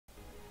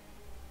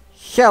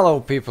Hello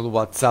people,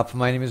 what's up?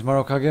 My name is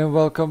Marukage and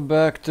welcome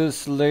back to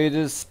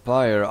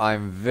Spire.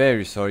 I'm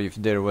very sorry if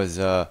there was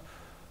a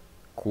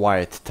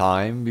quiet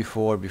time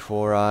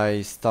before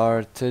I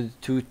started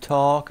to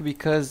talk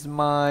because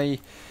my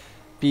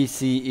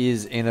PC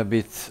is in a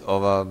bit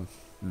of a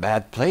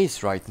bad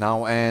place right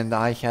now and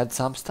I had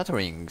some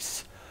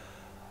stutterings.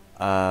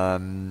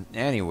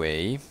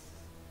 Anyway,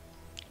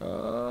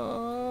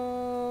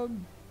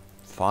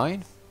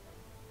 fine.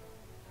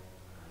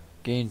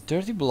 Gain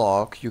 30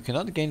 block. You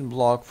cannot gain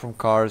block from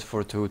cards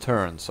for 2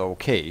 turns.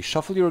 Okay,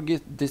 shuffle your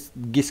this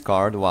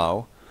discard.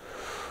 Wow.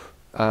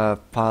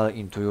 Pile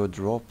into your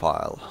draw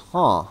pile.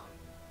 Huh.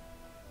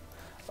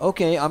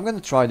 Okay, I'm gonna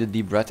try the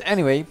deep breath.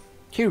 Anyway,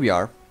 here we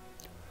are.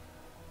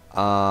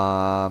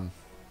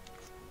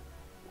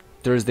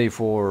 Thursday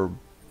for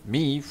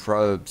me,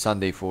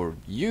 Sunday for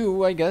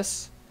you, I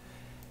guess.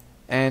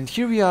 And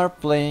here we are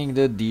playing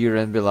the dear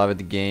and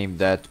beloved game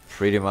that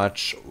pretty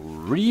much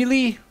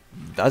really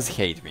does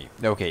hate me.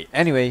 Okay,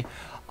 anyway,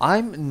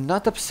 I'm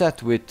not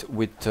upset with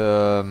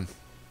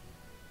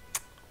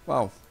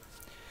wow.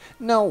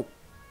 No.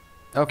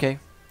 Okay.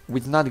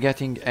 With not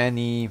getting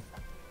any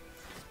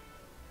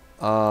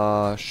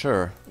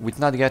sure. With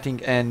not getting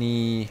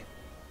any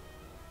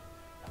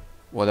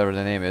whatever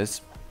the name is.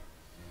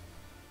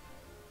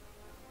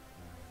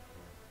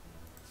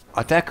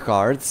 Attack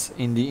cards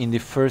in the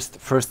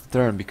first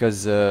turn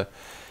because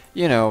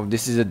you know,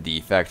 this is a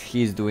defect.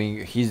 He's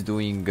doing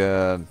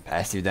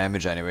passive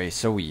damage anyway,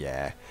 so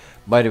yeah.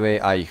 By the way,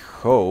 I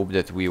hope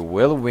that we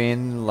will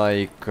win,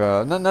 like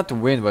not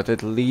win, but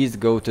at least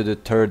go to the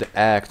third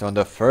act on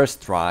the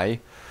first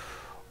try,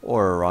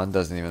 or a run,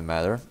 doesn't even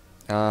matter.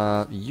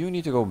 You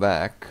need to go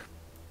back.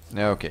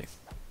 Okay.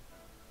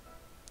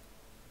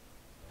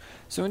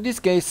 So in this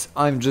case,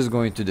 I'm just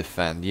going to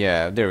defend.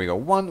 Yeah, there we go.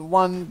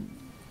 One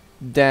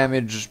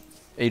damage,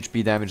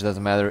 HP damage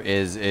doesn't matter.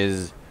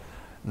 Is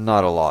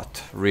not a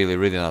lot, really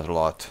not a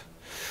lot.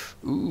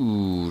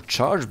 Ooh,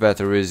 charge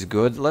battery is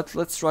good.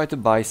 Let's try to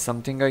buy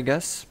something, I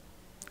guess.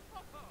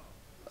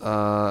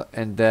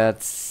 And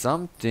that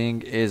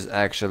something is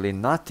actually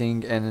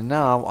nothing. And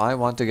now I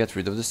want to get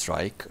rid of the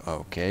strike.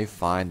 Okay,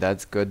 fine.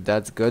 That's good.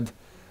 That's good.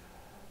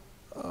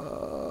 You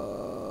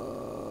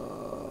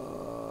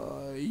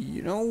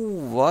know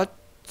what?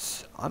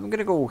 I'm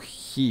gonna go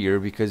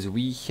here because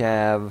we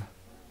have.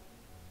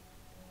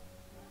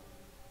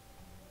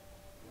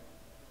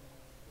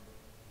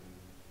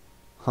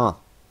 Huh.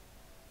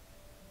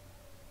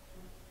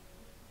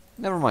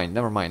 Never mind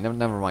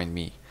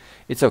me.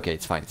 It's okay,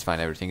 it's fine,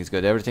 everything is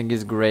good, everything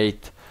is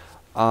great.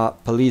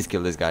 Please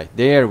kill this guy.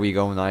 There we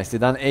go, nicely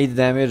done. 8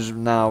 damage,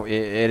 now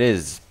it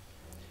is.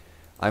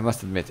 I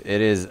must admit,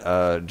 it is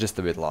just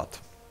a bit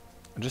lot.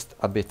 Just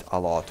a bit a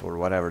lot, or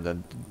whatever,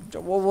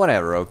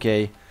 whatever,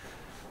 okay?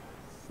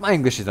 My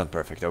English is not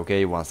perfect,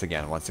 okay? Once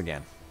again.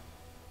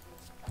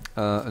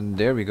 And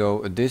there we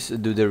go, this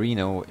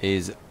Duderino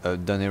is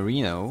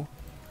Donerino.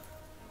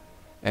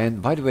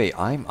 And by the way,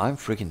 I'm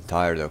freaking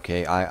tired,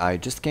 okay? I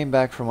just came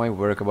back from my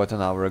work about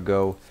an hour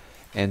ago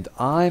and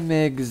I'm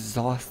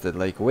exhausted.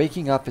 Like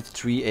waking up at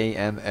 3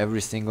 AM every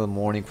single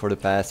morning for the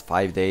past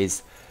 5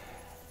 days,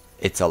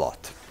 it's a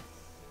lot.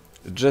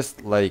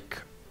 Just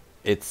like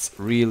it's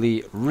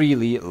really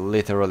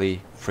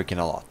literally freaking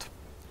a lot.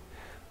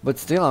 But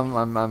still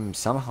I'm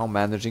somehow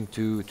managing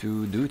to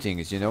do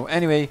things, you know.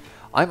 Anyway,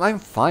 I'm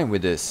fine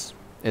with this.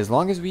 As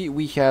long as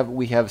we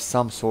have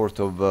some sort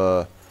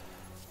of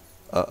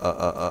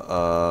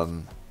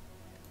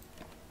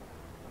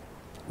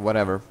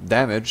whatever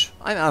damage.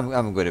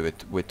 I'm good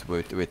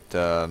with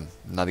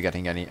not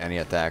getting any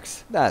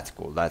attacks. That's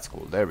cool.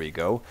 There we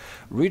go.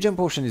 Regen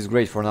potion is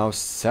great for now.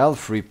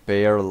 Self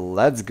repair.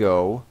 Let's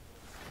go.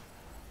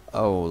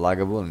 Oh,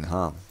 Lagavulin,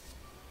 huh?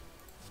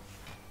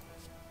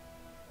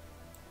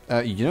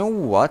 You know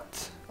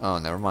what? Oh,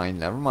 never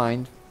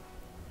mind.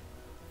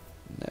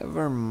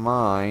 Never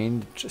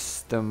mind,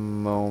 just a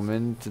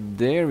moment.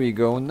 There we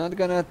go, not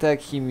gonna attack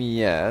him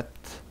yet.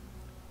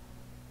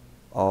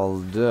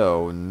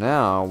 Although,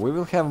 now we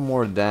will have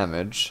more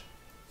damage.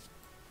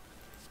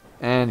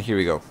 And here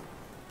we go.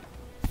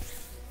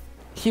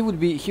 He would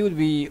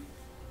be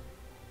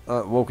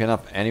woken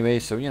up anyway,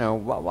 so you know,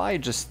 why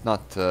just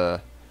not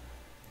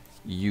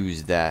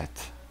use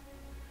that?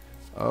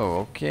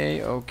 Oh,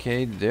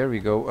 okay, there we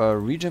go.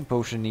 Regen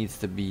potion needs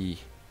to be...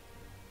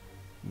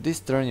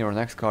 This turn your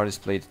next card is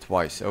played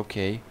twice,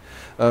 okay.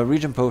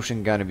 Regen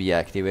potion gonna be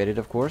activated,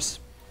 of course.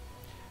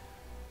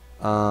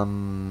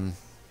 Why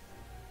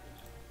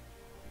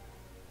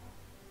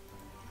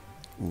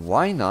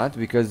not?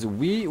 Because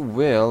we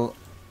will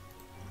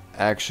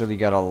actually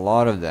get a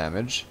lot of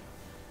damage.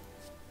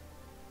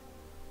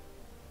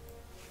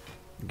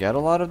 Get a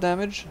lot of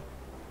damage?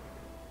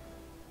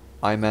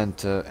 I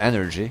meant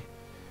energy.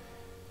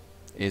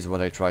 Is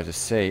what I try to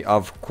say.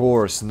 Of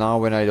course, now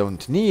when I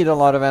don't need a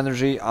lot of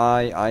energy,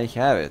 I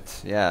have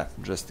it. Yeah,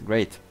 just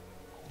great.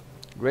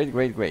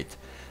 Great.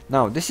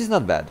 Now, this is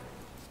not bad.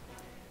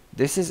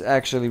 This is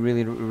actually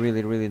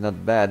really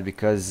not bad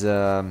because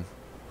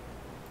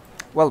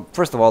well,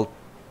 first of all,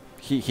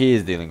 he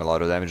is dealing a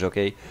lot of damage,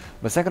 okay?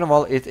 But second of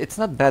all, it's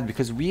not bad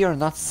because we are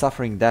not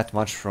suffering that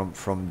much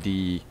from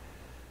the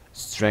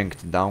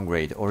strength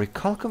downgrade.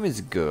 Orichalcum is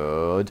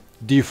good.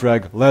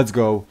 Defrag, let's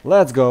go,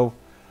 let's go.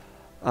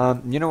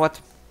 You know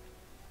what?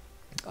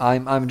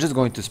 I'm just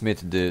going to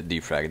smith the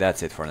defrag.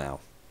 That's it for now.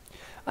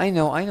 I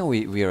know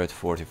we are at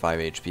 45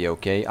 HP,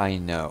 okay? I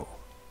know.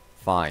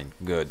 Fine,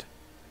 good.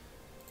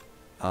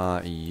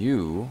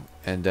 You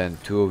and then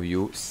two of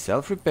you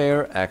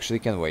self-repair actually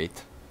can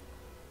wait.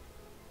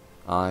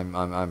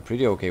 I'm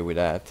pretty okay with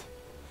that.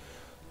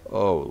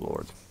 Oh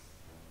lord.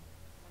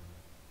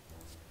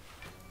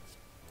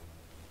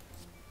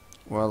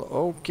 Well,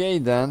 okay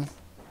then.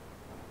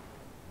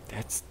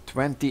 That's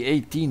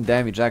 18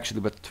 damage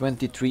actually, but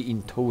 23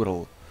 in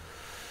total.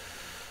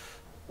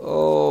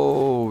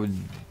 Oh,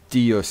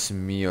 Dios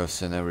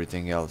míos and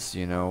everything else,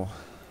 you know.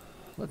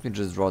 Let me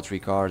just draw 3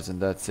 cards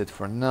and that's it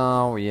for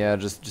now. Yeah,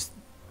 just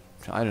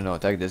I don't know,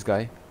 attack this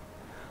guy.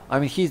 I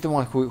mean, he's the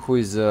one who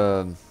is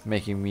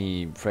making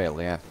me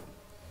frail, yeah.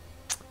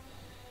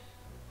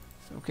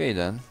 Okay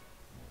then.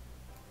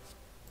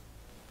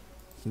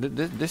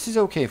 This is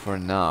okay for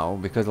now,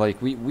 because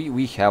like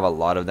we have a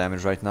lot of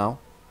damage right now.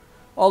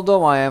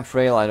 Although I am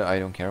frail, I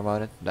don't care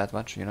about it that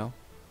much, you know.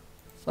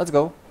 Let's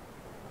go.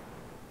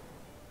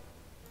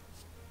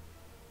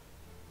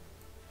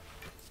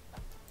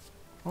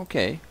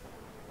 Okay.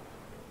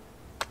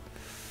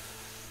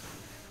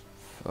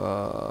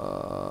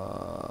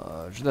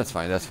 That's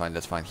fine, that's fine,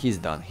 that's fine. He's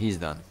done, he's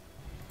done.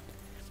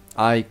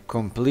 I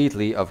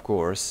completely, of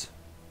course,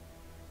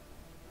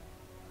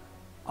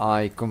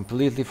 I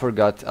completely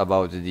forgot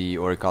about the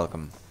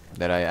Orichalcum,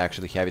 that I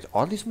actually have it.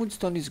 Oddly Smooth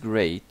Stone is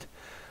great.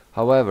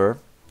 However,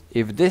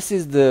 if this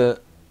is the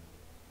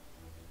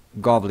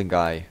goblin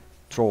guy,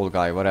 troll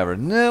guy, whatever,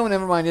 no,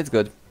 never mind, it's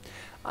good.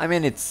 I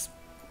mean, it's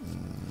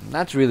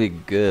not really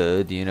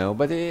good, you know,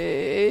 but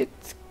it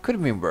could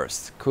have been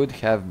worse. Could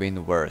have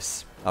been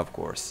worse, of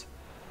course.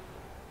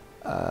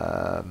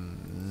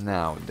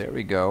 Now, there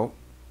we go.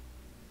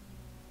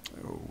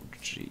 Oh,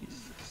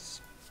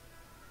 Jesus.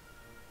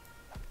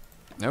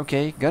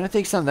 Okay, gonna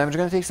take some damage,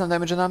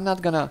 and I'm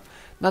not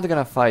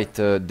gonna fight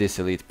this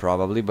elite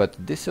probably, but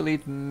this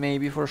elite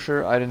maybe for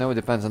sure. I don't know, it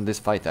depends on this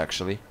fight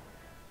actually.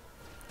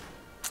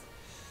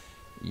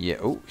 Yeah,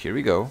 oh, here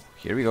we go,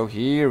 here we go,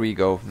 here we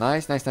go.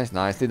 Nice, nice, nice,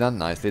 nicely done,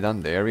 nicely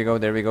done. There we go,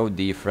 there we go.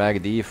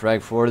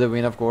 Defrag for the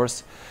win, of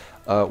course.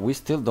 We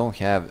still don't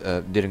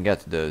have, didn't get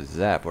the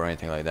zap or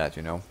anything like that,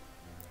 you know.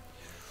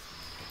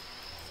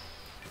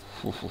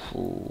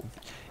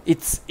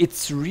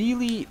 It's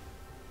really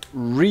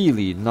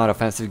not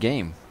offensive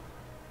game.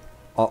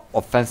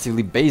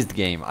 Offensively based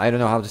game. I don't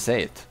know how to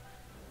say it.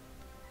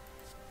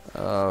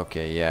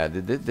 Okay, yeah,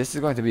 this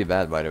is going to be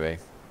bad, by the way.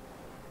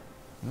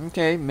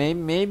 Okay,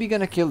 maybe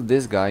gonna kill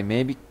this guy.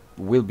 Maybe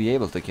we'll be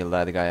able to kill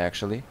that guy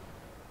actually.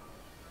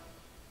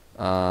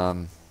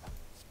 Here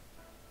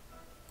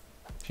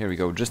we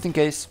go, just in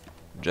case.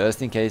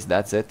 Just in case,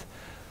 that's it.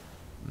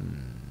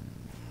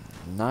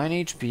 9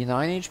 HP,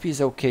 9 HP is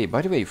okay.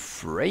 By the way,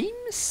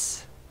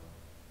 frames?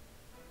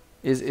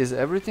 Is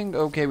everything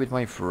okay with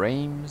my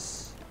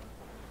frames?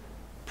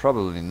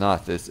 Probably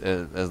not, as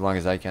long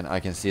as I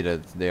can see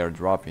that they are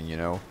dropping, you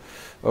know.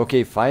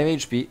 Okay, 5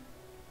 HP.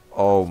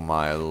 Oh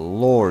my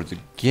lord,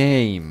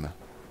 game.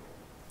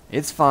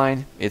 It's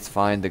fine, it's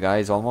fine. The guy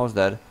is almost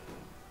dead.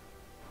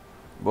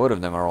 Both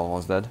of them are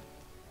almost dead.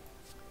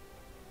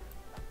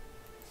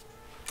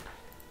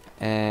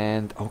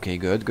 And okay,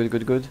 good, good,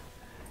 good, good.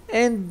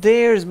 And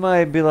there's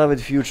my beloved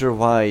future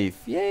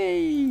wife.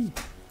 Yay!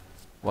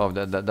 Wow,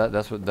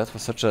 that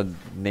was such a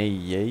nay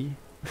yay.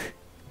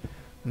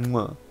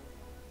 Mwah.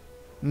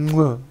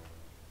 Mwah.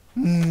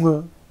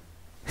 Mwah.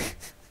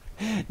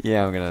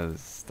 Yeah, I'm gonna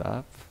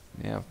stop.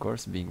 Yeah, of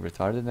course, being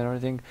retarded and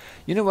everything.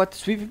 You know what?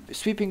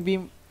 Sweeping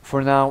beam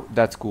for now,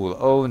 that's cool.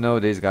 Oh no,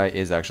 this guy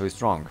is actually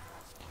strong.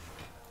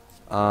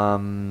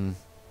 I'm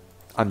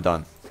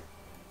done.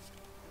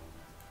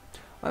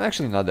 I'm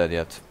actually not dead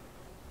yet.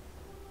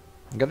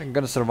 I'm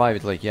gonna survive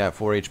it, like, yeah,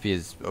 4 HP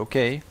is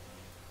okay.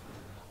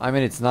 I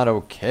mean, it's not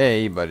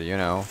okay, but you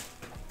know,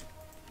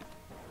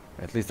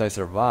 at least I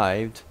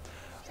survived.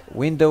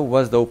 Window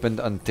was opened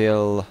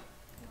until...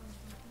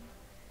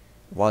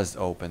 Was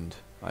opened,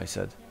 I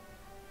said.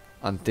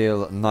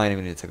 Until 9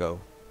 minutes ago.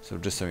 So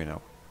just so you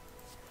know.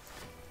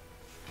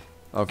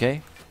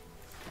 Okay?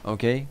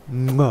 Okay?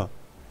 Mwah.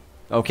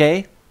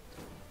 Okay?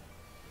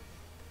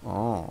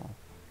 Oh.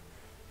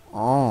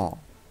 Oh.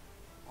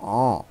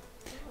 Oh.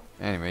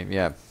 Anyway,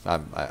 yeah,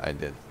 I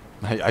did.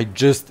 I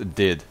just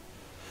did.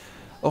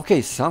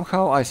 Okay,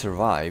 somehow I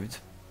survived.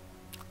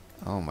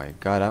 Oh my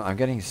god, I'm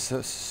getting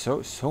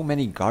so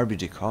many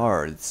garbagey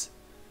cards.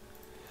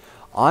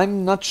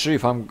 I'm not sure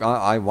if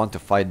I want to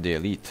fight the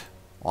elite.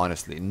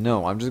 Honestly,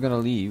 no, I'm just gonna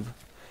leave.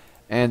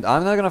 And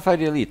I'm not gonna fight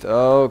the elite.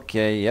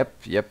 Okay, yep,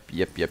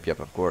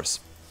 of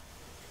course.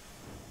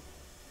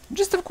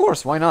 Just of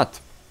course, why not?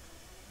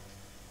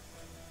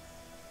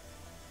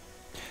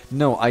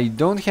 No, I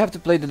don't have to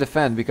play the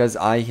defend because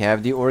I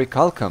have the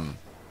Orichalcum.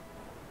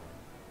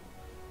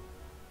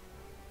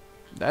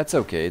 That's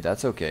okay,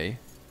 that's okay.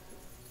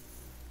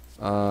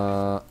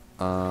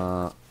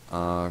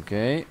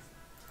 Okay.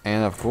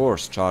 And of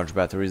course, charge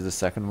battery is the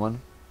second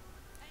one.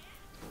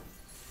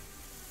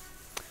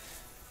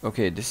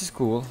 Okay, this is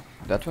cool.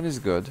 That one is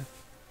good.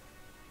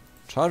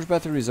 Charge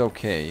battery is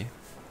okay.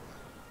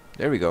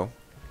 There we go.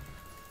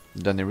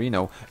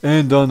 Danerino.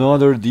 And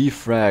another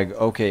defrag.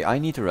 Okay, I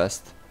need to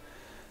rest.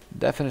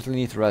 Definitely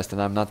need to rest,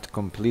 and I'm not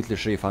completely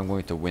sure if I'm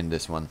going to win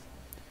this one.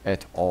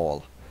 At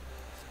all.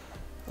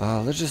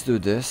 Let's just do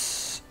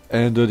this.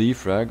 And the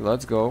defrag.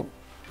 Let's go.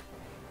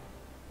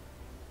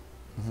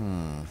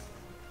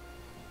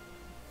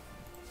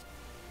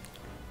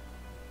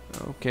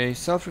 Okay,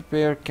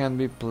 self-repair can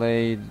be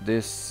played.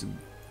 This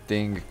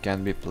thing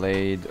can be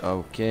played.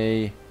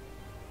 Okay.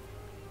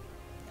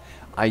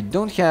 I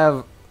don't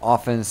have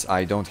offense,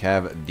 I don't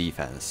have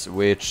defense,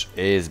 which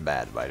is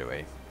bad, by the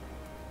way.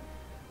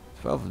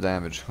 12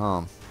 damage,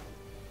 huh?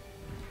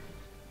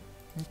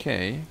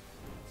 Okay.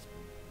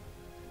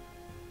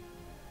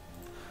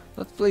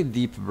 Let's play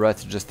Deep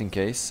Breath just in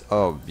case.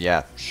 Oh,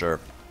 yeah, sure.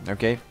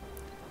 Okay.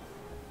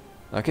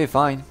 Okay,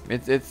 fine.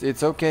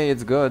 It's okay,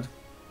 it's good.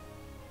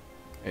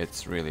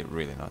 It's really,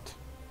 really not.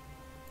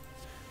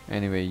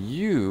 Anyway,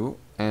 you,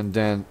 and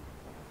then...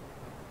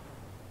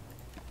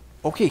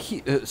 Okay,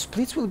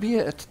 splits will be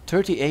at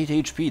 38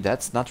 HP,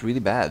 that's not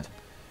really bad.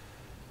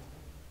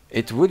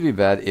 It would be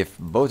bad if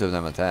both of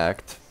them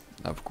attacked,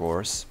 of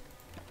course.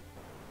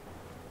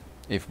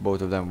 If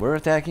both of them were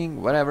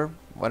attacking, whatever,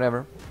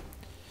 whatever.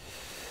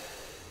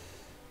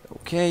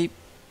 Okay.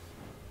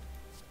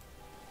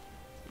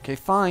 Okay,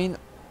 fine.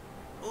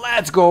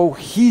 Let's go,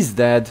 he's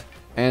dead.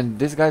 And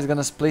this guy's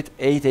gonna split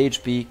 8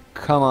 HP.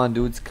 Come on,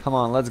 dudes, come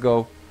on, let's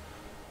go.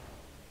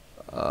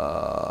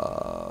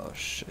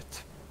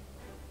 Shit.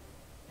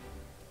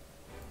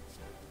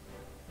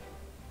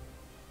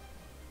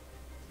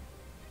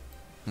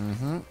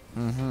 I'm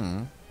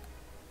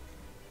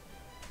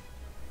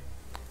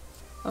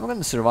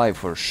gonna survive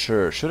for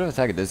sure. Should have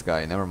attacked this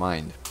guy, never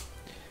mind.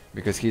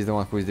 Because he's the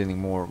one who is dealing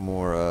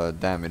more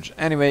damage.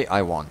 Anyway,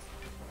 I won.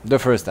 The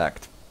first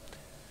act.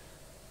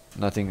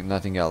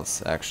 Nothing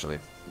else, actually.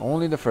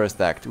 Only the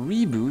first act.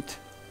 Reboot.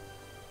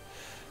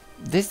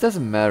 This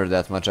doesn't matter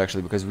that much,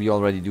 actually, because we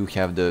already do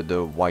have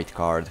the white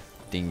card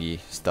thingy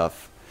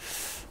stuff.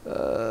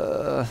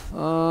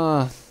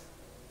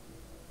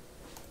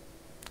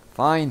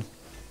 Fine.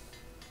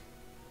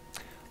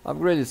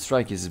 Upgraded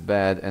strike is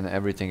bad, and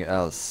everything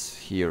else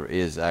here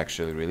is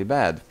actually really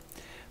bad.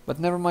 But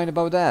never mind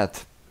about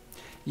that.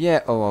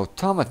 Yeah, oh,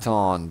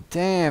 automaton.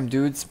 Damn,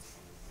 dudes.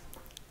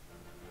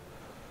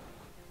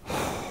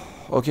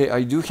 Okay,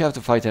 I do have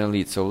to fight an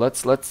elite, so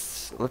let's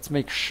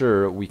make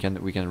sure we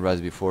can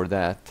res before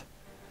that.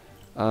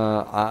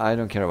 I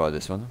don't care about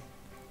this one.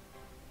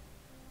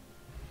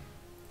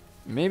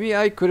 Maybe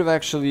I could have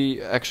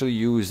actually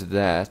used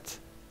that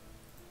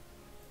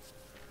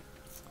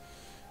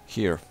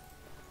here.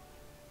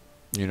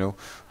 You know.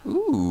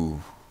 Ooh.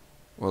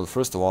 Well,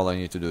 first of all, I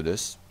need to do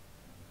this.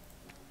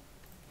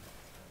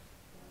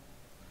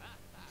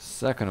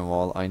 Second of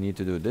all, I need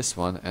to do this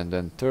one, and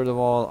then third of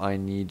all, I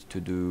need to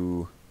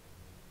do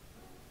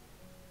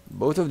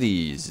both of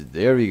these.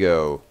 There we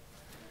go.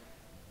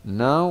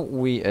 Now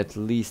we at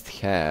least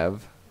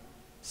have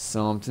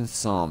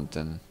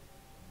something.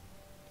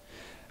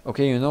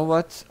 Okay, you know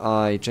what?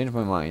 I changed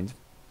my mind.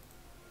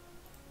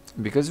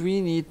 Because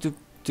we need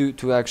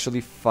to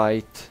actually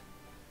fight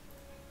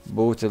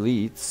both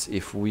elites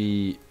if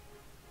we...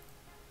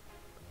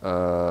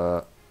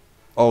 oh,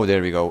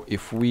 there we go.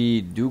 If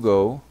we do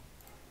go...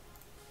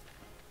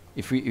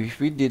 If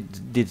we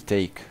did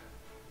take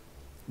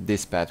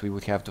this path, we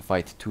would have to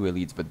fight two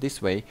elites, but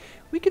this way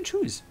we can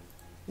choose.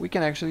 We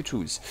can actually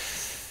choose.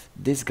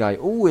 This guy,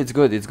 oh, it's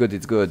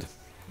good,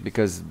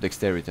 because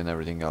dexterity and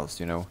everything else,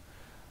 you know.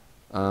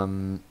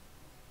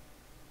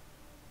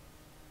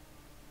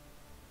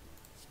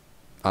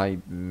 I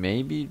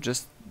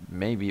just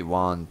maybe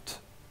want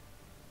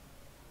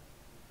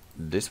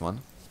this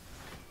one.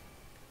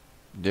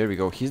 There we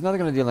go. He's not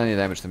gonna deal any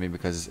damage to me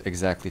because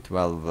exactly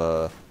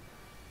 12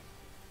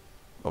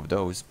 of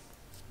those.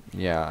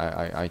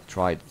 Yeah, I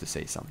tried to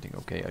say something,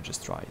 okay? I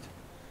just tried.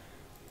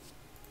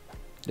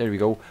 There we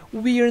go.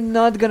 We're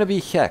not gonna be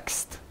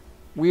hexed.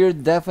 We're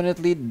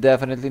definitely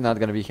not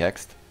gonna be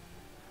hexed.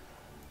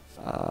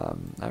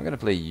 I'm gonna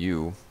play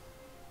you.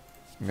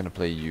 I'm gonna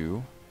play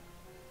you.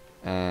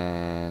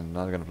 And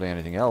not gonna play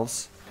anything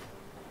else.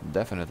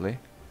 Definitely.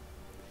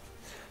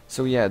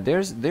 So yeah,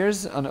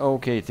 there's an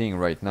okay thing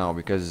right now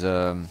because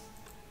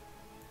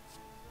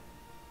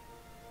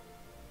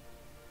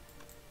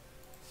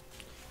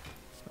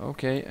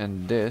okay,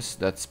 and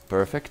that's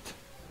perfect.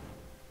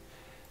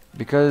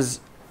 Because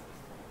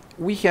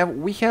we have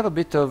a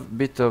bit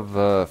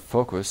of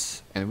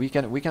focus, and we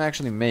can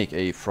actually make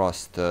a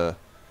frost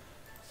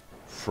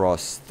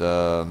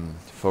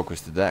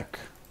focused deck.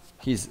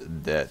 He's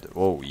dead.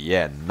 Oh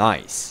yeah,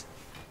 nice.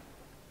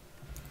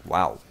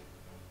 Wow.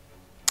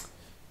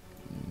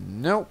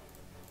 No.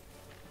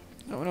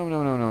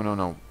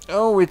 No.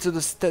 Oh, it's the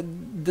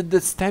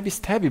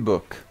stabby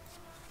book.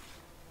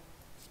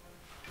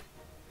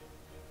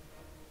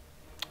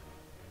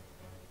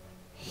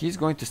 He's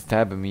going to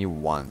stab me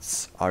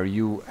once. Are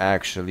you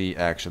actually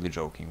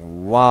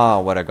joking?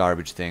 Wow, what a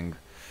garbage thing.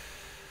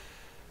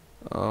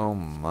 Oh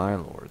my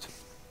lord.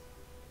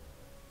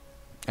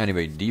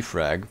 Anyway,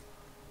 defrag.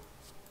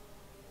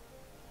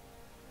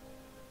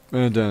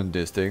 And then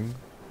this thing.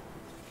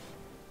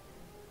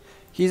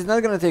 He's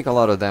not gonna take a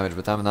lot of damage,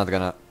 but I'm not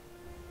gonna...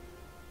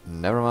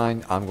 Never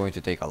mind, I'm going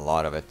to take a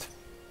lot of it.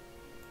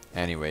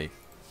 Anyway.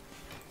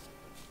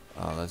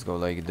 Let's go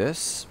like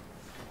this.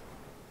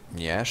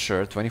 Yeah,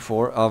 sure,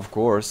 24, of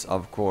course,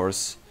 of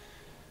course.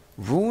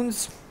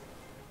 Wounds?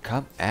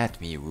 Come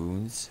at me,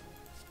 wounds.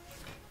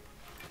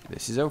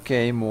 This is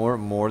okay,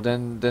 more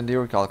than the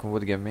Orichalcum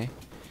would give me.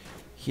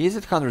 He's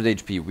at 100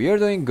 HP, we are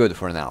doing good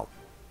for now.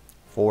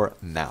 For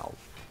now.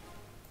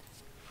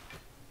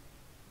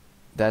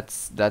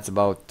 That's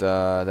about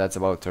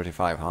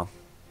 35, huh?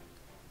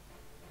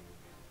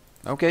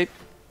 Okay.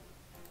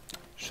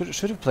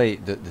 Should have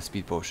played the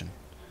speed potion.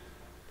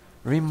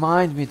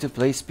 Remind me to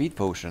play speed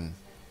potion.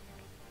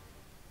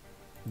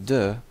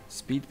 The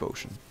speed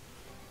potion.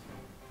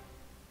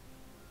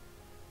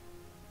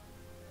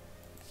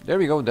 There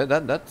we go.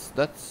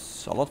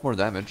 That's a lot more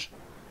damage.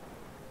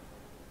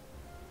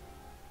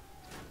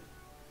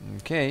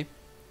 Okay.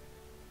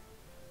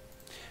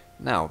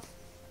 Now,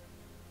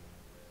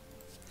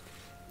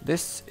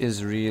 this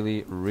is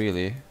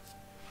really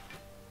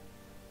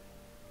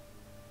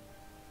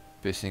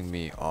pissing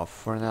me off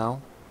for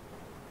now.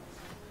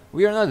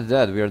 We are not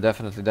dead. We are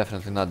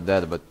definitely not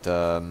dead, but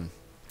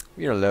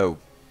we are low.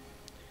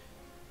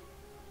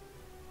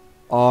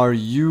 Are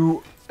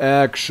you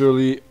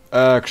actually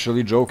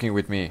joking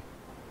with me?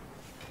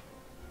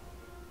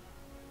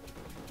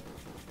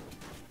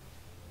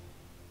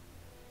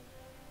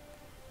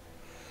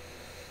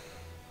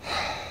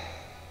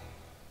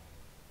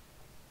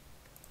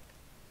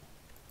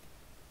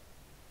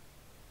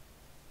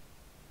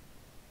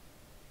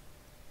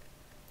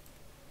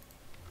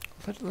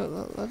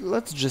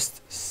 Let's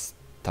just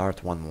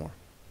start one more.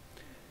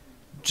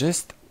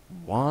 Just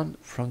one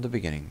from the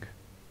beginning.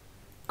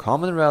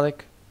 Common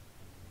relic.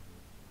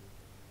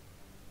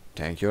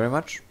 Thank you very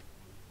much.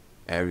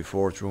 Every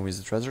fourth room is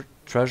a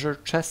treasure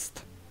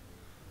chest.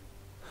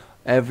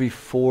 Every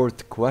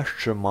fourth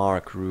question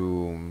mark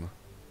room.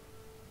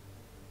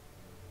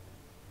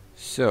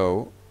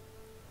 So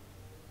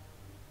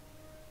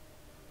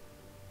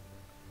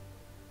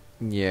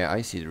yeah,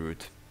 I see the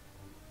route.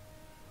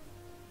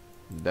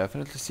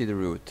 Definitely see the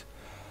route.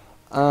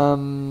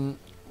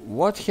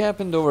 What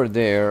happened over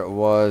there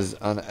was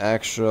an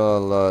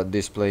actual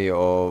display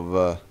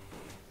of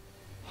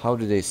how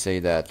do they say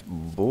that?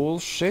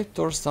 Bullshit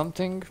or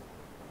something?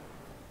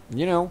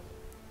 You know.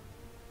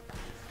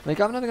 Like,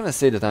 I'm not gonna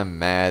say that I'm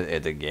mad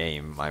at the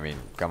game. I mean,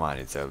 come on,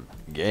 it's a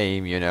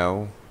game, you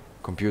know.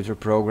 Computer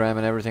program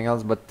and everything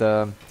else, but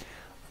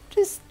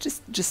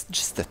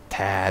just a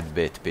tad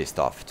bit pissed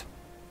off.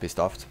 Pissed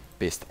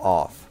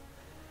off.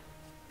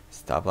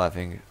 Stop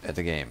laughing at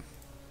the game.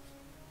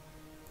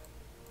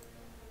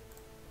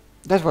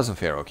 That wasn't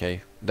fair,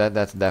 okay? That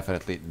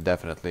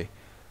definitely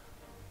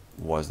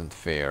wasn't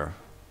fair.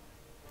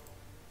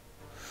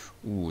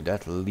 Ooh,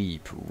 that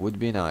leap would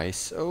be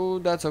nice. Oh,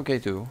 that's okay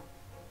too.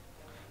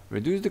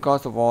 Reduce the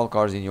cost of all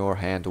cards in your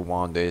hand to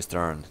 1 this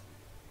turn.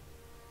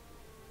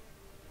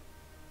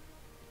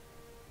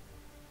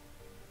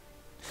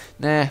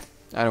 Nah,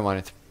 I don't want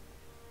it.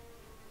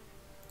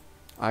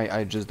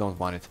 I just don't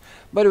want it.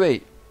 By the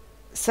way,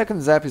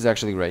 second zap is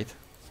actually great.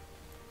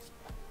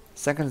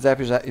 Second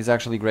zap is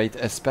actually great,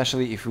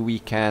 especially if we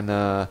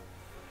can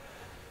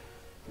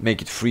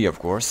make it free, of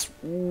course.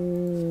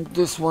 Ooh,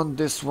 this one,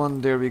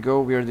 there we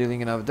go. We are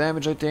dealing enough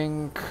damage, I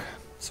think.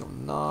 So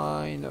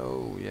 9,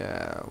 oh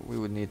yeah, we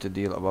would need to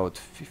deal about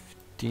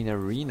 15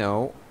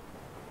 arena.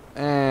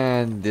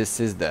 And this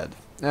is dead.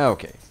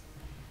 Okay.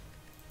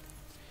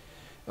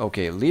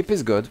 Okay, leap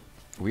is good.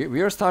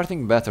 We are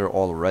starting better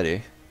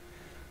already.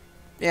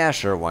 Yeah,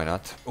 sure, why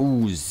not?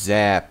 Ooh,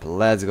 zap,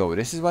 let's go.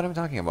 This is what I'm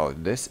talking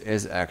about. This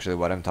is actually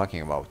what I'm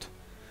talking about.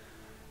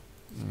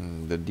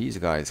 These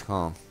guys,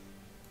 huh?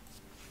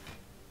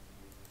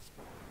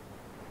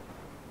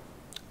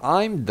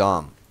 I'm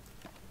dumb.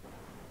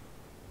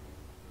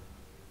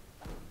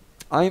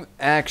 I'm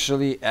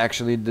actually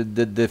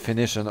the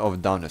definition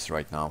of dumbness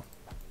right now.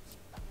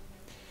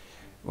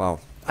 Wow.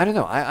 I don't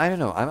know. I don't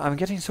know. I'm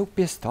getting so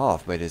pissed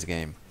off by this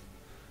game.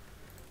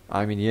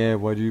 I mean, yeah,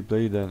 why do you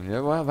play then? Yeah,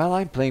 well,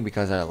 I'm playing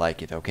because I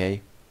like it,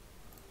 okay?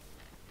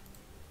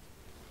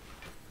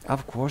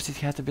 Of course it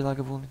had to be like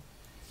a woman.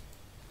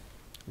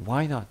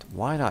 Why not?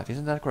 Why not?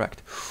 Isn't that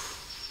correct?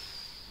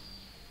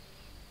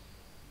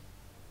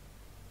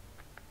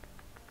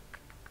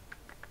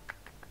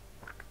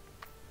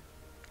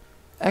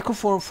 Echo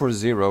form for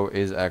 0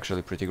 is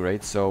actually pretty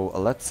great, so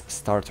let's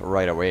start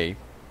right away.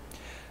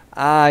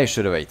 I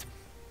should have waited.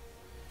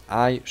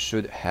 I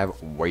should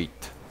have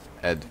waited,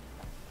 Ed.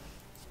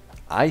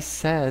 I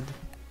said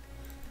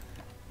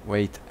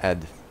wait,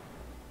 Ed.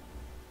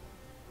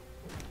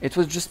 It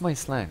was just my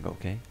slang,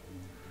 okay?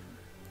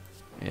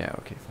 Yeah,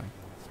 okay, fine.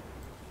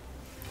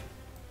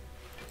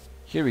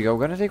 Here we go.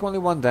 Gonna take only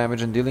 1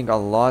 damage and dealing a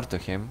lot to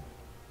him.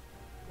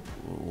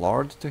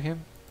 Lord to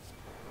him?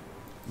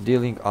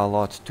 Dealing a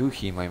lot to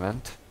him, I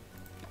meant.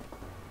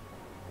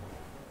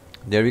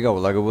 There we go.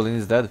 Lagavulin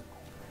is dead.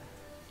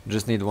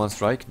 Just need 1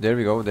 strike. There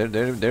we go.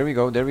 There we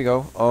go. There we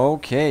go.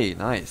 Okay,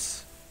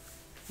 nice.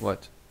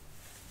 What?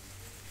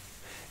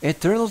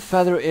 Eternal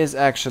Feather is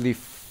actually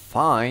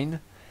fine.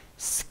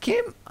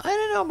 Skim? I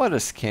don't know about a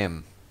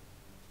skim.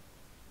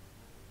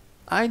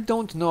 I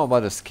don't know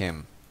about a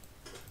skim.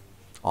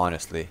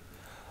 Honestly.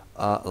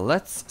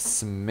 Let's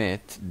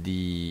smith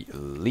the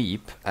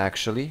leap,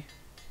 actually.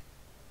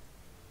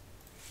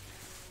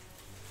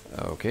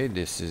 Okay,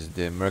 this is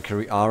the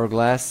Mercury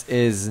Hourglass.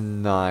 Is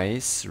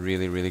nice.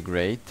 Really, really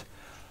great.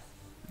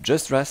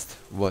 Just rest.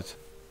 What?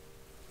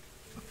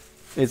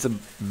 It's a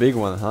big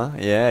one, huh?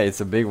 Yeah,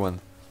 it's a big one.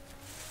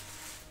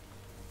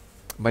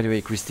 By the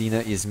way, Christina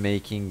is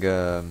making...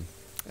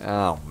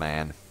 oh,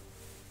 man.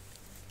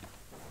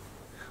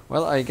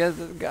 Well, I guess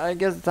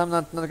that I'm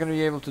not gonna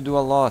be able to do a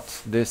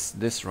lot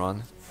this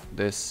run,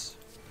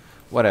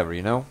 whatever,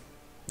 you know,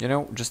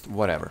 just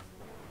whatever.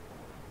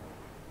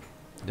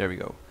 There we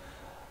go.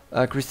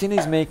 Christina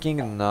is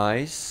making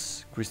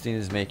nice.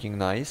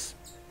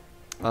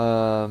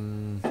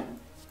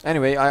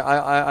 Anyway,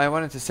 I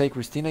wanted to say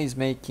Christina is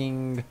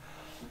making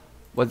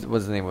what's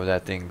the name of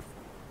that thing?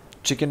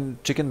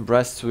 Chicken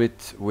breasts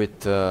with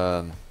what's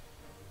the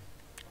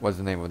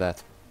name of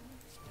that?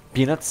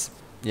 Peanuts.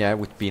 Yeah,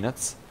 with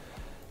peanuts.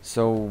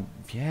 So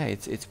yeah,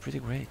 it's pretty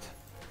great.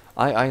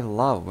 I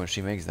love when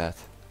she makes that.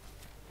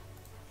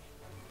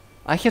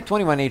 I had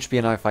 21 HP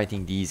and I'm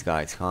fighting these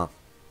guys, huh?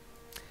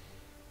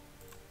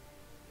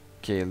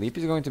 Okay, Leap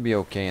is going to be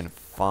okay and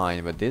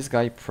fine, but this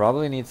guy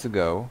probably needs to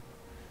go.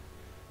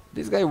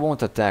 This guy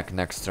won't attack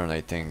next turn, I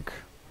think.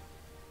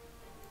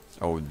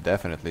 Oh,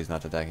 definitely is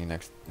not attacking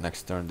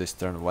next turn, this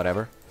turn,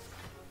 whatever.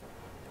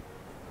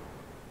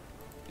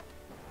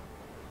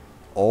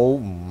 Oh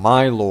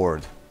my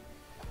lord.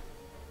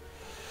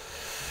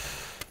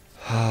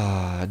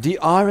 The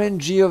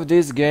RNG of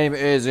this game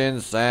is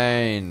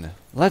insane.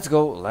 Let's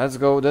go.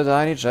 The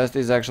tiny chest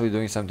is actually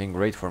doing something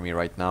great for me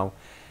right now.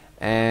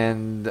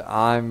 And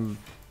I'm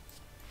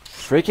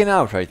freaking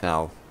out right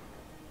now.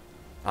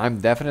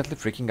 I'm definitely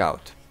freaking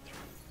out.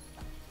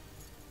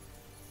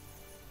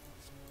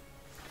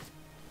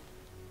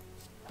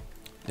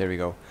 There we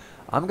go.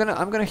 I'm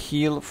gonna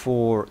heal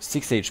for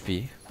 6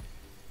 HP.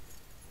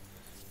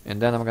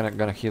 And then I'm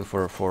gonna heal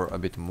for a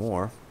bit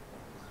more.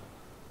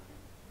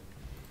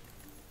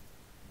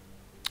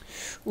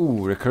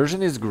 Ooh,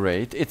 recursion is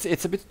great.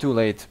 It's a bit too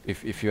late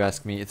if you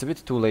ask me. It's a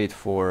bit too late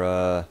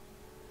for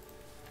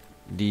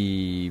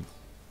the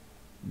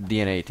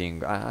DNA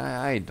thing.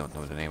 I don't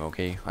know the name,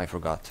 okay? I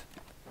forgot.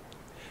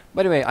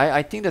 By the way,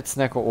 I think that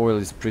Snecko oil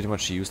is pretty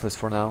much useless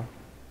for now.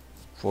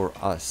 For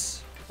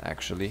us,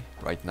 actually,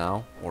 right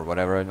now. Or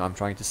whatever I'm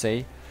trying to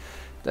say.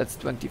 That's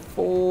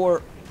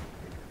 24.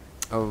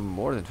 Oh,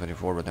 more than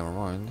 24, but never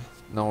mind.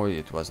 No,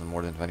 it wasn't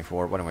more than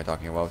 24. What am I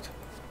talking about?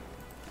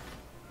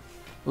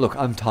 Look,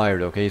 I'm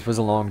tired, okay? It was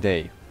a long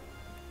day.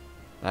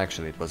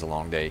 Actually, it was a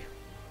long day.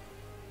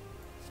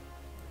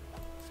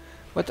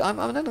 But I'm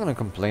not gonna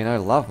complain. I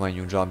love my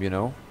new job, you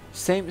know.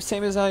 Same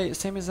as I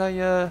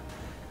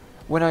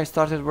when I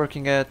started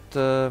working at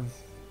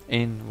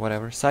in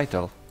whatever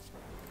Sitel,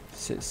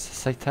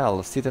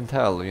 Sit and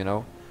Tell, you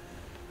know.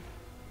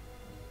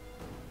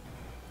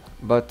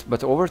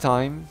 But over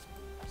time,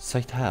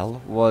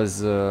 Sitel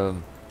was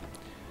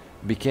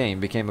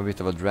became a bit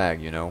of a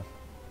drag, you know.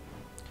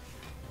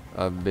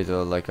 A bit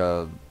of like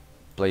a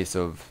place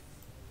of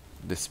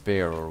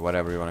despair or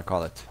whatever you want to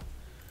call it.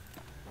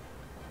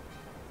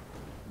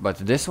 But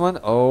this one,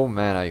 oh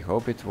man, I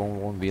hope it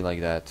won't be like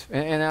that.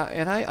 And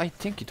I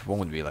think it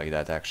won't be like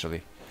that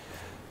actually.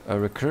 A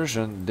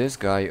recursion, this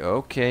guy,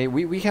 okay,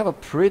 we have a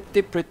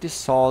pretty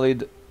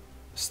solid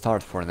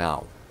start for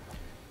now.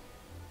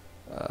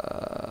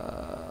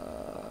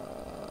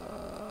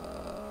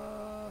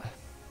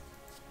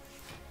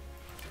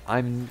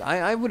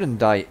 I wouldn't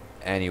die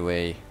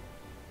anyway.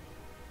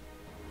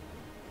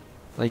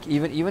 Like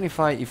even if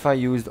I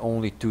used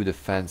only 2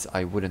 defense,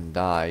 I wouldn't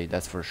die.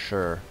 That's for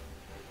sure.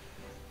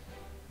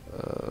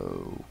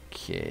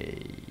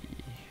 Okay.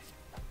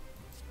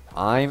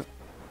 I'm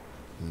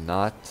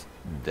not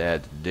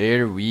dead.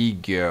 There we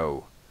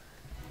go.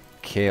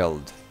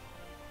 Killed.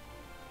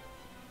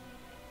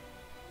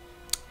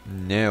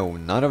 No,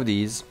 none of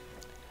these.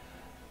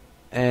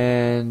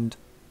 And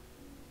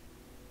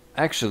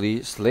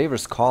actually,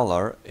 Slaver's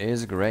Collar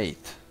is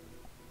great.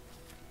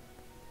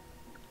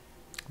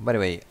 By the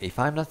way, if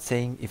I'm not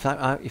saying, if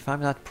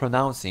I'm not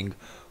pronouncing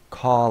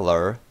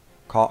collar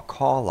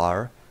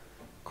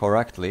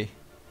correctly,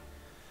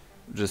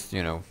 just,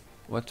 you know,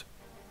 what?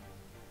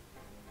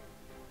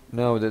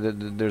 No,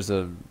 there's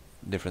a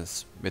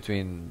difference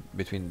between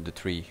the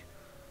 3.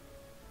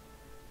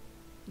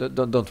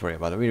 Don't worry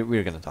about it.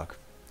 We're gonna talk.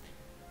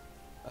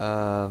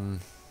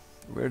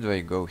 Where do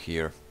I go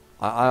here?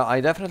 I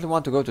definitely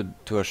want to go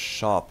to a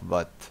shop,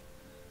 but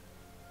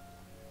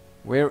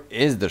Where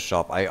is the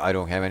shop? I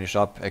don't have any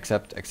shop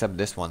except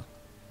this one.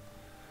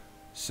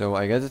 So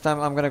I guess that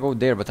I'm gonna go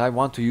there, but I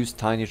want to use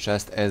tiny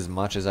chest as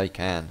much as I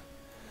can.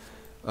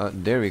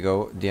 There we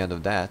go, the end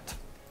of that.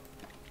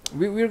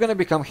 We're gonna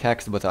become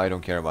hexed, but I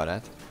don't care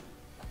about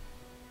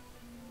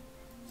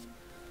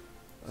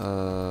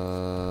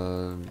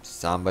that.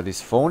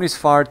 Somebody's phone is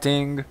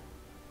farting.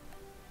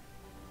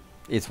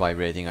 It's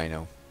vibrating, I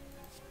know.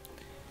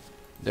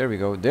 There we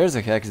go, there's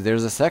a hex,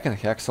 there's a second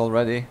hex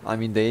already. I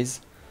mean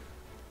days.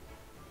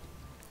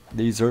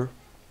 These are...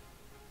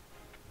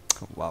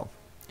 Wow.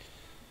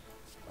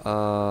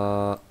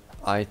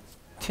 I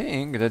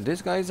think that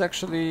this guy is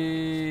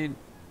actually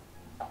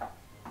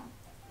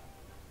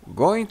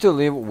going to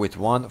live with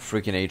 1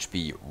 freaking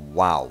HP.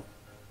 Wow.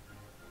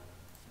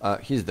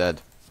 He's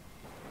dead.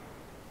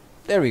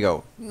 There we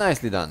go.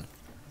 Nicely done.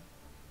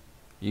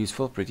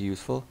 Useful, pretty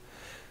useful.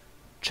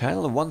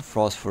 Channel 1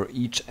 frost for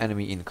each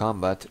enemy in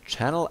combat.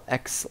 Channel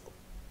X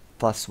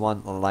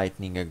 +1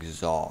 lightning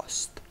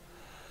exhaust.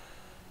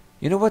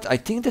 You know what? I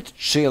think that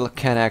chill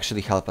can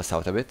actually help us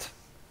out a bit.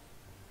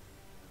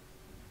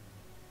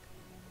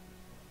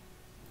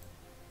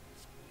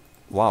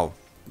 Wow.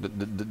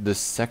 The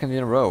second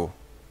in a row.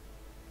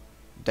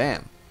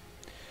 Damn.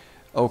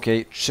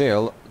 Okay,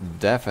 chill,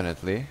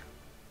 definitely.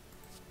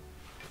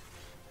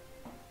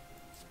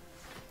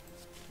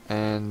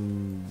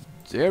 And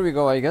there we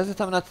go. I guess that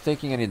I'm not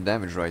taking any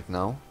damage right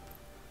now.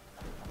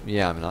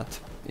 Yeah, I'm not.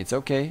 It's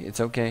okay, it's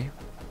okay.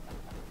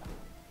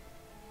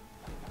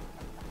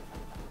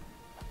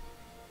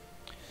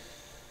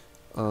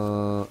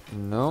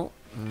 No,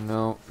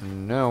 no,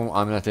 no.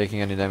 I'm not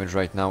taking any damage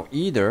right now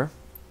either.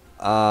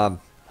 Yeah,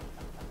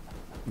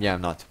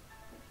 I'm not.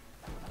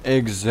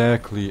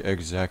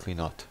 Exactly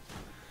not.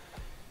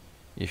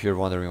 If you're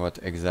wondering what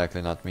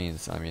exactly not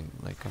means, I mean,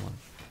 like, come on.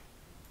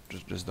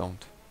 Just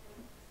don't.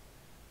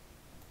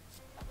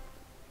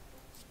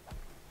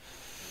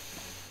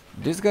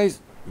 This guy's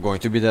going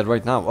to be dead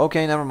right now.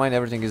 Okay, never mind,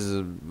 everything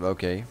is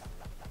okay.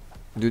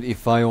 Dude,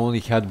 if I only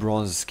had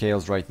bronze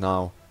scales right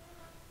now.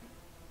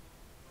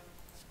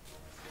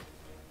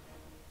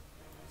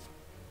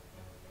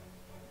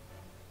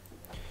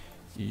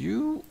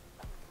 You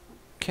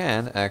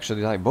can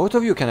actually die. Both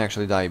of you can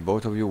actually die.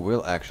 Both of you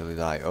will actually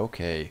die.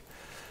 Okay.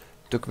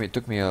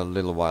 Took me a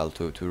little while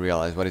to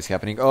realize what is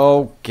happening.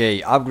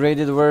 Okay,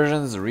 upgraded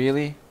versions,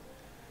 really?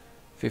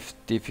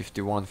 50,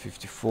 51,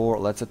 54.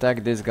 Let's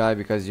attack this guy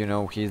because, you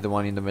know, he's the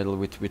one in the middle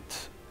with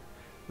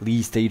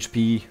least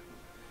HP.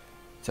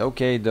 It's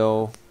okay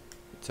though.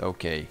 It's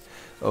okay.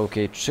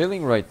 Okay,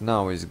 chilling right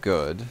now is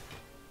good.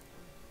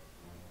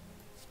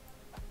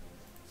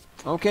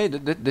 Okay,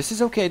 this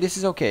is okay, this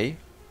is okay.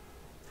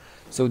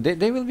 So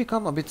they will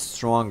become a bit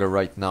stronger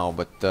right now,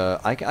 but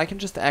I can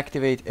just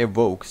activate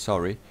evoke,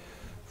 sorry,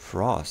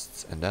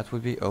 frosts, and that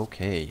would be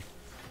okay.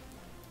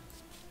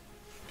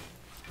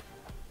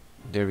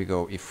 There we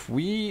go. If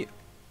we...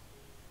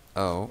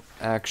 Oh,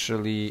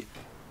 actually...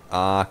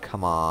 Ah,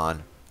 come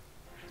on.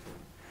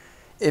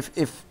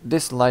 If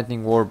this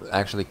lightning orb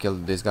actually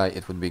killed this guy,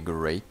 it would be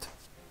great.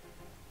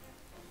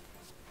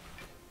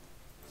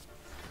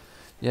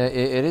 Yeah,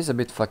 it is a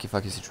bit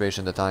fucky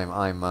situation that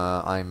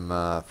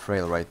I'm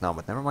frail right now,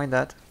 but never mind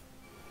that.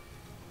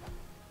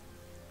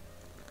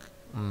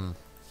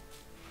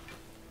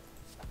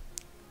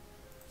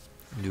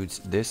 Dudes,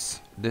 this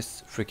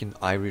freaking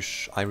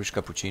Irish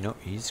cappuccino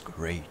is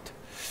great.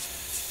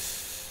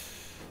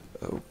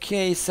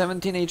 Okay,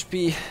 17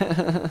 HP.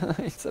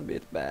 It's a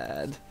bit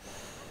bad.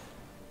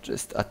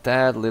 Just a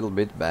tad little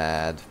bit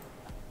bad.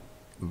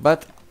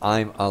 But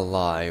I'm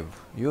alive.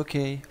 You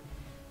okay?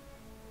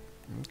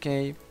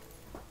 Okay.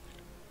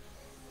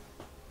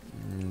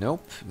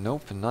 Nope,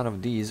 nope, none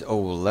of these. Oh,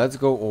 let's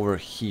go over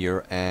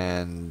here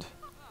and...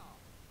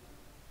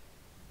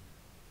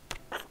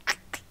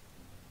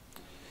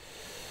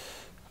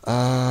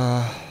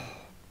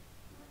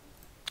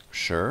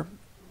 Sure.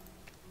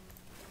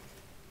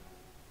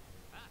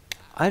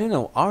 I don't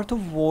know, Art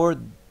of War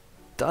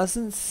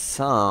doesn't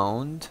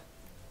sound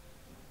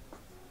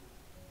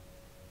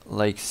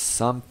like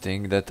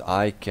something that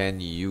I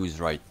can use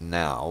right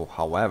now.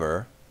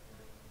 However,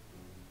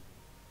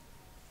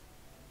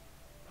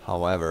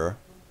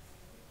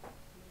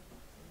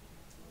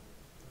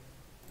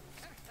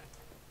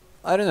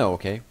 I don't know,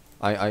 okay?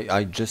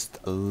 I just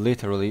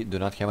literally do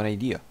not have an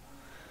idea.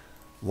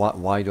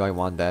 Why do I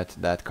want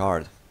that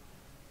card?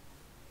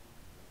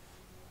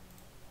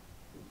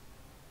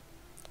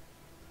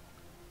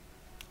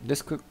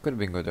 This could have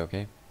been good,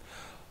 okay?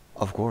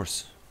 Of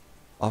course.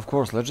 Of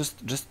course, let's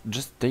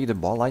just take the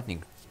ball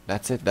lightning.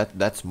 That's it.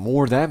 That's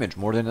more damage,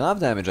 more than enough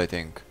damage, I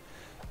think.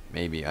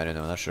 Maybe, I don't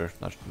know, not sure.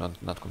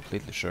 Not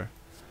completely sure.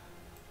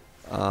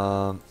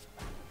 There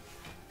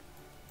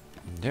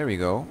we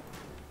go.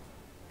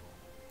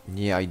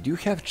 Yeah, I do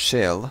have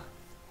chill.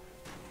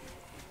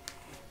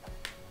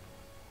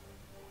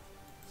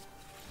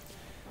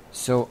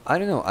 So, I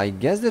don't know, I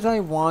guess that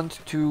I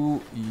want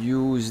to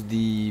use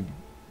the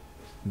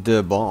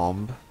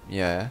bomb,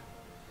 yeah.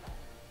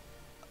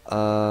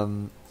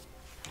 On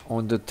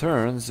on the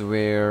turns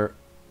where,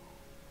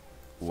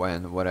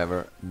 when,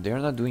 whatever, they're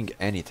not doing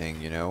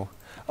anything, you know.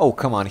 Oh,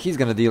 come on, it's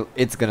gonna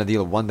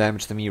deal 1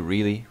 damage to me,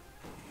 really?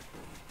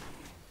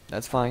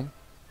 That's fine.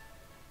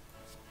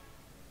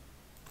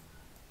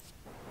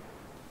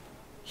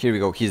 Here we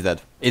go, he's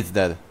dead. It's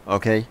dead,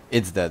 okay?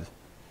 It's dead.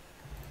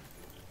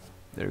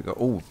 There we go.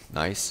 Oh,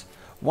 nice.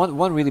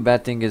 One really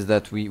bad thing is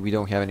that we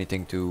don't have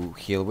anything to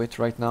heal with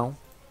right now.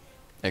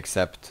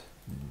 Except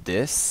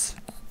this.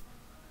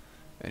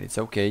 And it's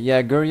okay.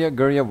 Yeah,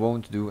 Gurya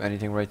won't do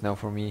anything right now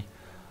for me.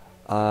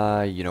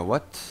 You know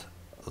what?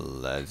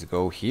 Let's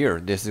go here.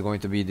 This is going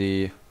to be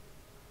the...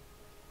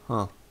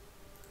 Huh.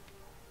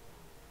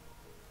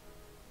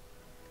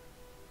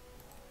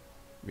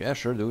 Yeah,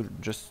 sure, dude.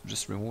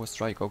 Just remove a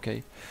strike,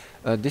 okay.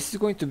 This is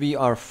going to be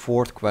our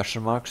 4th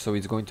question mark, so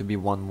it's going to be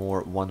one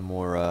more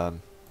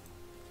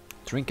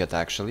trinket,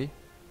 actually.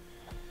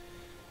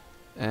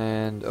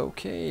 And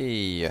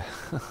okay.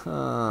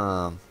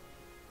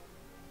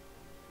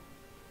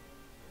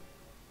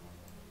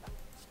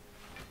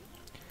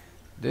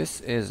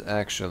 This is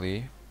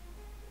actually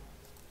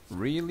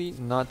really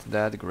not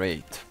that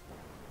great.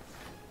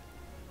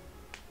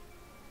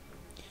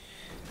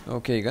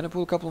 Okay, gonna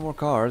pull a couple more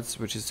cards,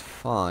 which is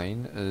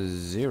fine.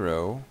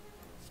 0.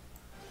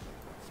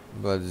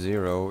 But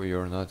 0,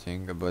 you're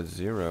nothing but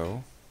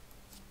 0.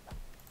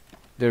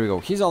 There we go,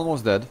 he's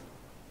almost dead.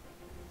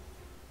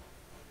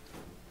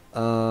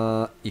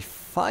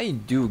 If I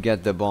do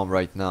get the bomb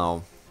right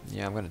now,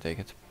 yeah, I'm gonna take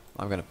it.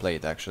 I'm gonna play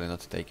it actually,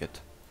 not take it.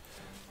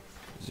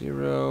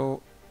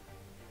 0.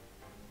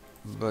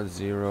 But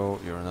 0,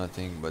 you're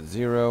nothing but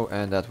 0,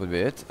 and that would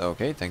be it.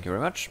 Okay, thank you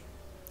very much.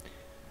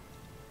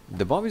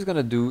 The bomb is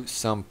gonna do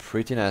some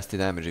pretty nasty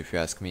damage if you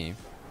ask me.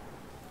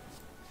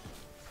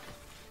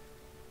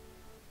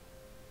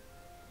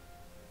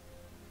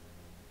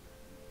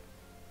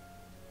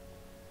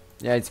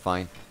 Yeah, it's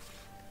fine.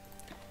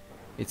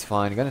 It's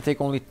fine. Gonna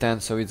take only 10,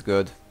 so it's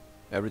good.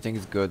 Everything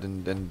is good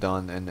and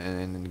done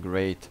and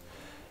great.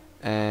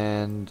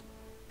 And...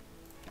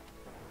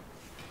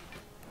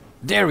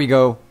 there we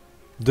go!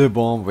 The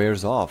bomb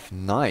wears off.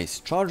 Nice.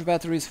 Charge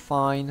battery is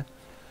fine.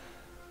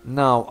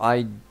 Now,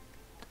 I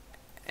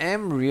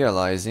am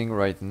realizing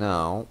right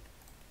now...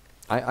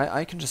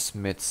 I can just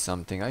smith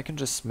something. I can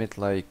just smith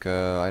like,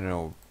 I don't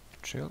know...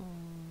 chill?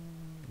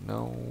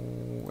 No...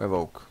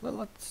 evoke.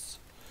 Let's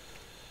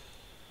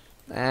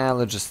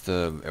just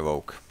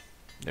evoke.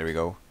 There we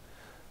go.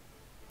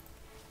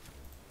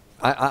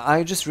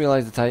 I just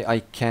realized that I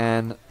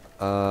can...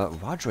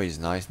 Vajra is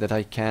nice, that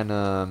I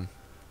can...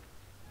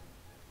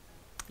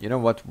 you know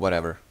what?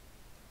 Whatever.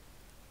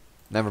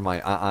 Never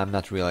mind. I'm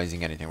not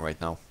realizing anything right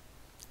now.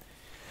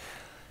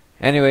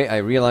 Anyway, I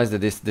realized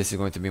that this is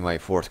going to be my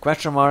 4th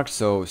question mark,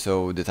 so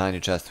the tiny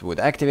chest would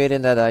activate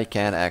and that I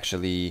can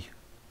actually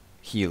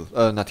heal.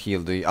 Not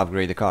heal,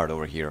 upgrade the card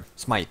over here.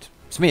 Smite.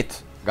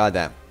 Smith!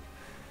 Goddamn.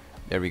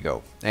 There we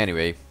go.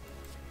 Anyway.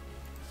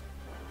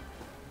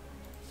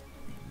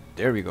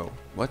 There we go.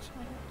 What?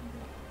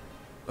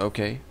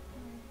 Okay.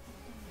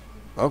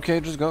 Okay,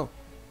 just go.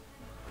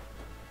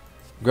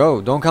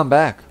 Go, don't come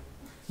back.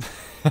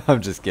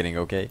 I'm just kidding,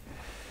 okay?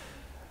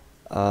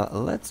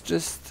 Let's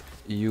just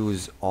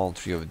use all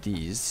 3 of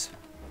these.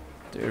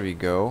 There we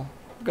go.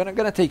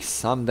 Gonna take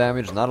some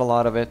damage, not a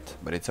lot of it,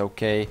 but it's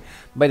okay.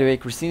 By the way,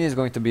 Christina is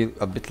going to be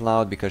a bit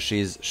loud because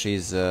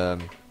she's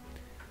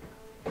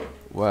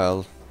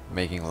well,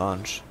 making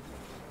lunch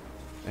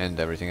and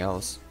everything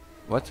else.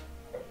 What?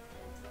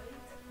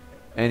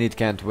 And it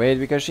can't wait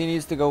because she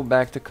needs to go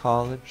back to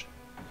college.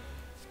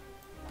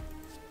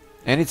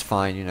 And it's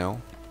fine, you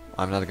know.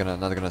 I'm not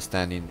gonna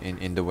stand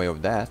in the way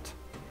of that.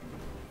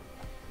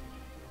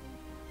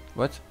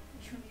 What?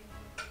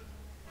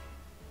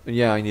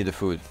 Yeah, I need the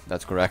food.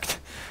 That's correct.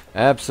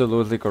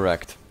 Absolutely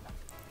correct.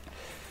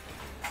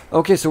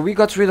 Okay, so we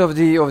got rid of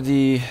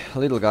the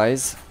little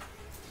guys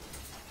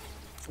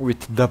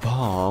with the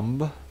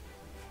bomb.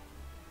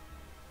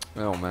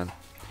 Oh man.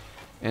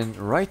 And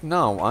right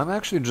now I'm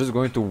actually just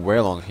going to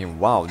wail on him.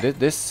 Wow,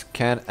 this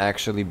can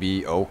actually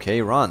be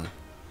okay run.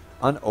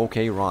 An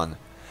okay run.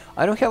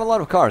 I don't have a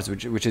lot of cards,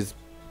 which is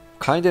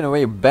kind of in a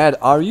way bad.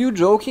 Are you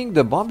joking?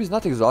 The bomb is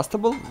not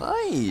exhaustible?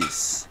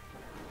 Nice.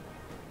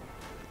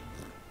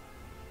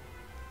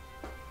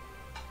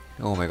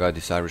 Oh my god,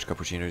 this Irish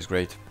cappuccino is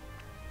great.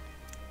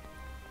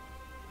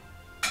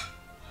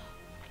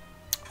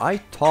 I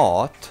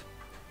thought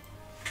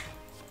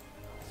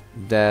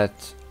that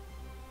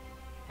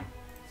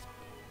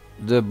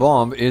the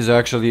bomb is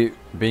actually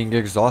being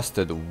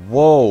exhausted.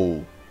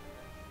 Whoa.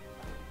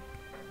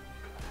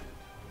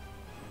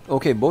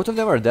 Okay, both of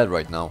them are dead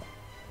right now.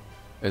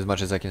 As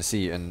much as I can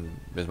see and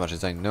as much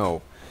as I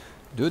know.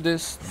 Do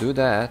this, do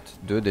that,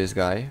 do this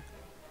guy.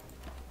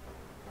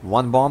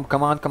 One bomb,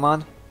 come on, come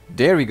on.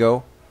 There we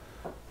go.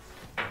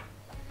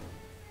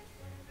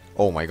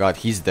 Oh my god,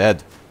 he's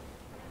dead.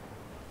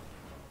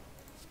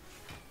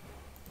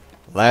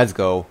 Let's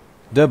go.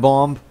 The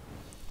bomb.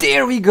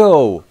 There we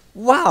go.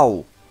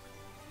 Wow.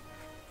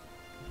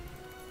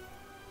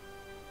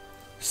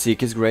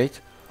 Seek is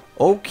great.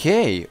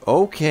 Okay,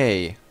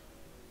 okay.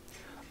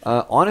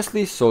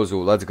 Honestly,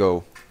 Sozu, let's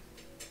go.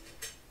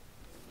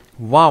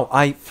 Wow,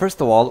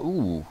 first of all,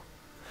 ooh.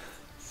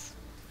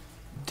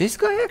 This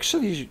guy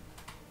actually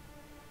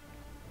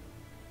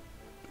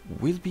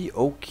will be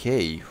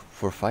okay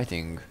for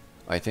fighting,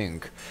 I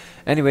think.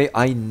 Anyway,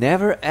 I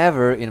never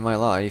ever in my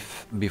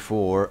life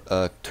before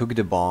took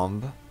the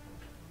bomb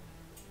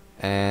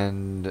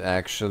and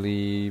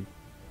actually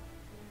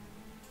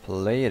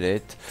played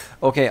it.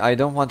 Okay, I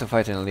don't want to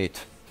fight an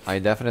elite. I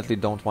definitely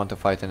don't want to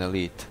fight an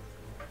elite.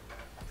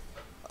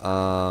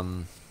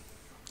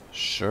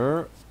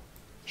 Sure,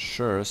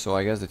 sure. So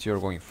I guess that you're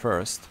going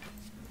first.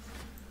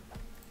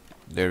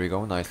 There we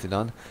go, nicely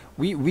done.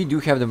 We do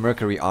have the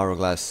Mercury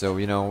Hourglass, so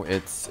you know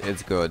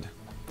it's good.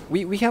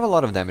 We have a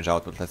lot of damage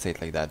output. Let's say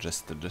it like that,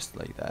 just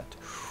like that.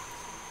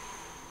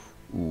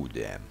 Ooh,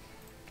 damn.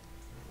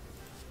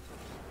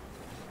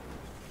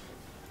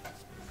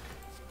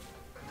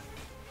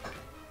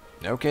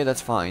 Okay, that's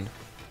fine.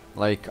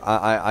 Like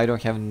I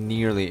don't have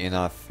nearly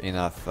enough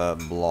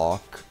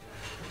block,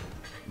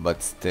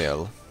 but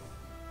still,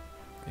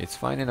 it's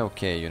fine and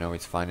okay. You know,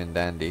 it's fine and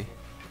dandy.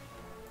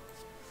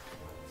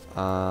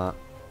 I'm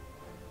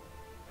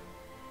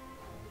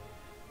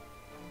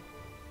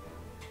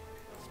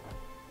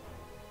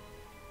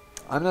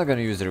not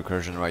gonna use the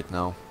recursion right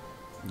now.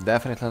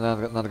 Definitely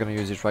not gonna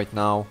use it right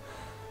now.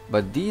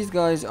 But these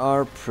guys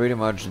are pretty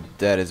much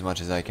dead as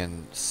much as I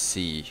can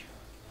see.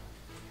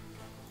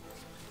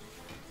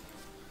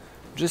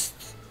 Just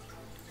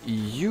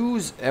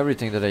use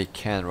everything that I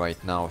can right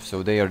now,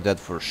 so they are dead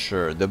for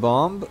sure. The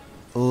bomb,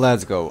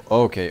 let's go.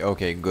 Okay,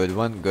 okay, good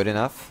one, good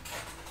enough.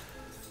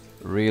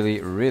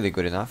 Really, really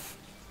good enough.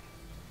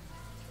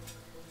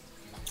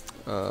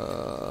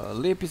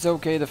 Leap is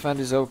okay,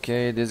 defend is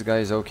okay, this guy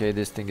is okay,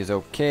 this thing is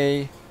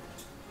okay.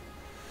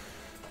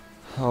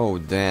 Oh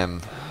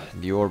damn,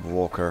 the Orb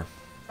Walker.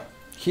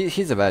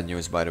 He's a bad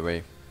news, by the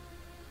way.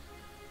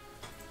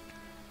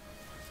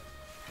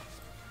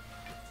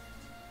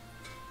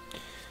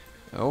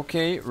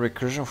 Okay,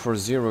 recursion for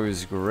 0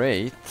 is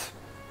great.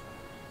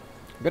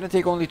 I'm gonna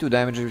take only 2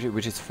 damage,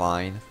 which is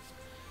fine.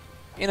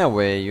 In a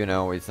way, you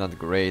know, it's not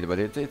great, but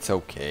it's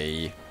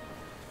okay.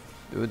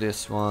 Do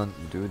this one,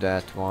 do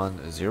that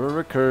one. 0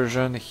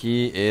 recursion,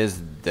 he is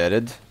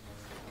deaded.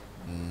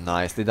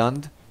 Nicely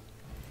done.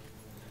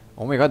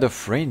 Oh my god, the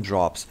frame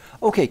drops.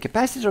 Okay,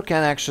 capacitor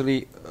can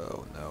actually...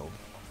 oh no.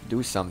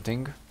 Do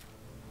something.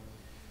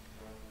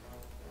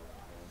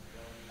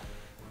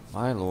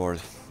 My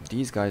lord.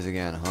 These guys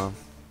again, huh?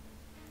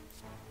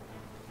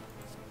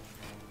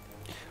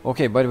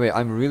 Okay, by the way,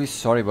 I'm really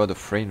sorry about the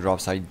frame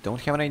drops. I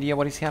don't have an idea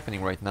what is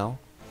happening right now.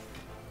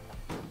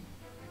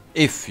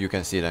 If you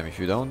can see them. If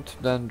you don't,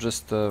 then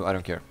just... I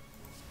don't care.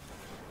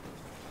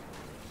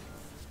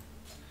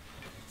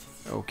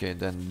 Okay,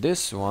 then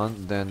this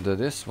one, then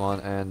this one,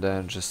 and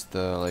then just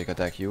like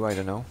attack you, I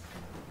don't know.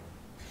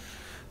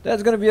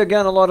 That's gonna be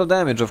again a lot of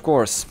damage, of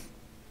course.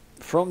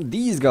 From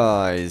these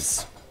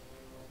guys.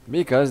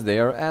 Because they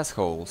are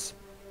assholes.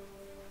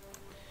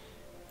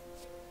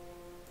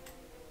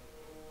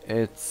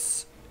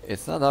 It's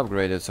not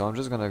upgraded, so I'm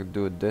just gonna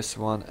do this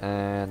one,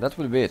 and that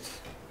will be it.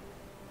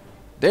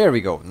 There we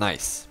go,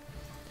 nice.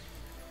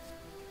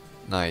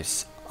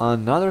 Nice.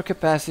 Another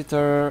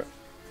capacitor.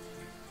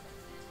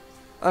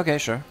 Okay,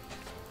 sure.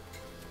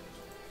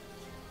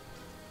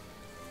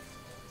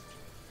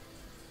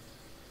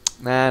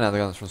 Nah, not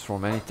gonna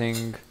transform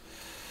anything.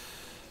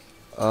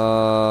 We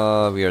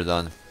are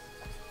done.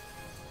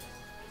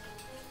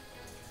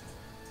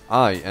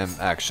 I am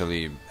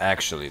actually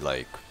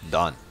like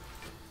done.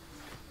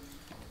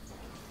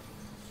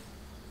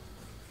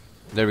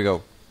 There we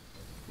go.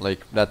 Like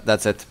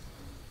that's it.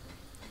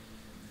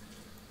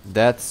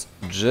 That's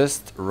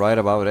just right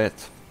about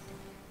it.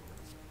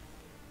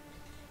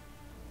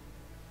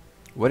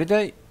 What did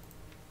I...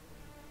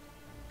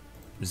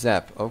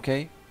 zap,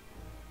 okay.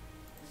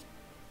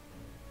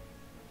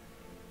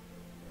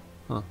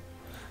 Huh.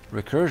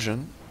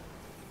 Recursion.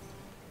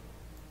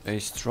 A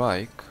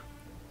strike.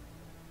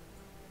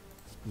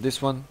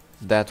 This one,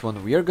 that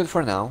one. We are good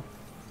for now.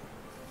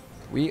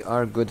 We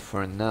are good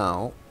for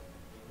now.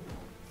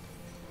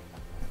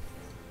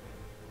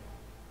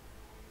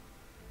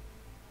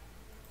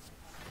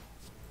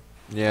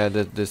 Yeah,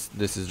 this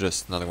is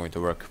just not going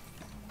to work.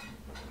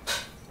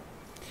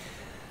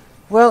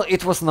 Well,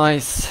 it was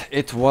nice.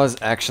 It was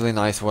actually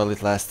nice while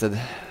it lasted.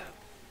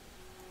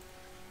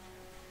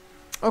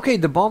 Okay,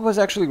 the bomb was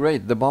actually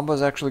great. The bomb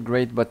was actually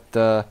great, but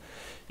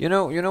you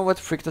know what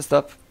freaked us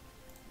up?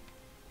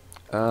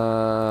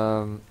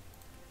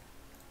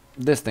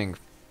 This thing.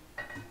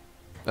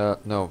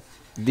 No,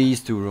 these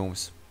two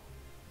rooms.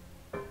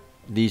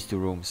 These two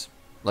rooms.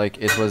 Like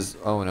it was.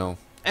 Oh no.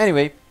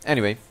 Anyway.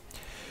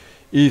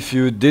 If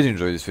you did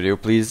enjoy this video,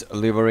 please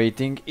leave a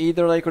rating,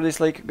 either like or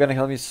dislike, gonna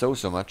help me so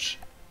much.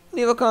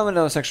 Leave a comment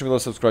down the section below,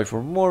 subscribe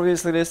for more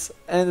videos like this,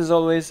 and as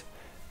always,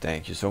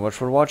 thank you so much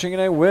for watching,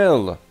 and I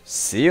will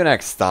see you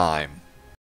next time.